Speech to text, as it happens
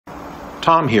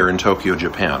Tom here in Tokyo,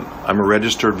 Japan. I'm a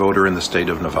registered voter in the state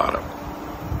of Nevada.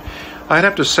 I'd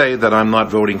have to say that I'm not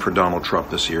voting for Donald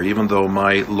Trump this year, even though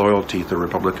my loyalty to the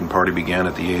Republican Party began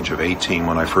at the age of 18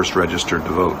 when I first registered to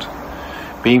vote.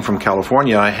 Being from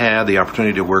California, I had the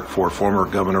opportunity to work for former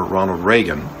Governor Ronald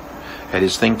Reagan at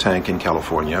his think tank in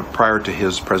California prior to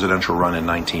his presidential run in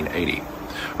 1980.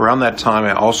 Around that time,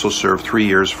 I also served 3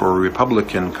 years for a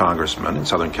Republican congressman in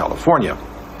Southern California.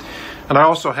 And I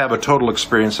also have a total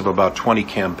experience of about 20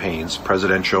 campaigns,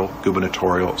 presidential,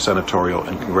 gubernatorial, senatorial,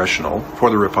 and congressional, for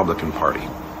the Republican Party.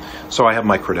 So I have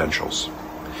my credentials.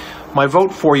 My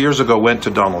vote 4 years ago went to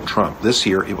Donald Trump. This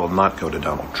year, it will not go to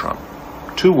Donald Trump.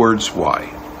 2 words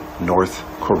why. North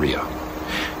Korea.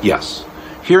 Yes,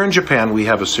 here in Japan, we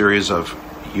have a series of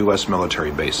U.S.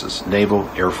 military bases, Naval,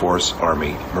 Air Force,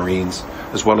 Army, Marines,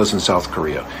 as well as in South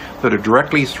Korea, that are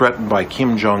directly threatened by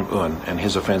Kim Jong-un and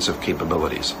his offensive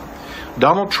capabilities.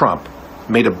 Donald Trump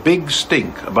made a big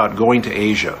stink about going to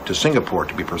Asia, to Singapore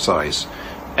to be precise,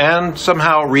 and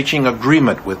somehow reaching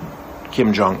agreement with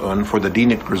Kim Jong-un for the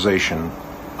denuclearization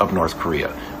of North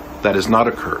Korea. That has not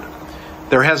occurred.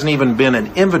 There hasn't even been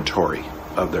an inventory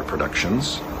of their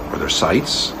productions, or their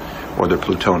sites, or their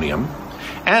plutonium,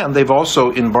 and they've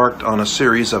also embarked on a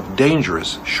series of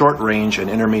dangerous short-range and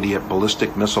intermediate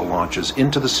ballistic missile launches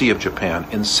into the Sea of Japan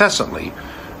incessantly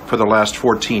for the last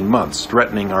 14 months,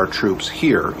 threatening our troops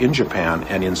here in Japan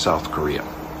and in South Korea.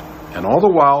 And all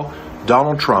the while,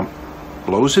 Donald Trump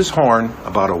blows his horn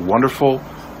about a wonderful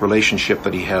relationship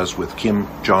that he has with Kim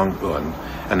Jong-un,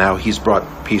 and how he's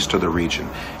brought peace to the region.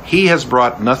 He has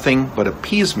brought nothing but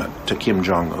appeasement to Kim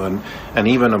Jong-un, and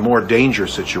even a more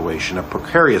dangerous situation, a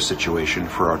precarious situation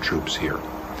for our troops here.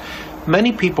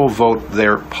 Many people vote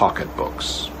their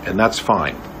pocketbooks, and that's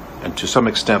fine, and to some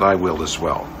extent I will as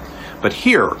well. But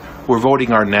here, we're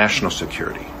voting our national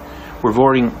security. We're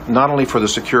voting not only for the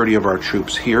security of our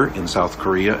troops here in South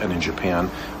Korea and in Japan,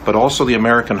 but also the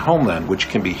American homeland, which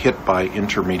can be hit by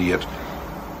intermediate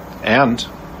and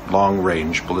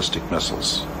long-range ballistic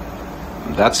missiles.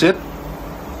 That's it.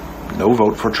 No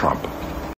vote for Trump.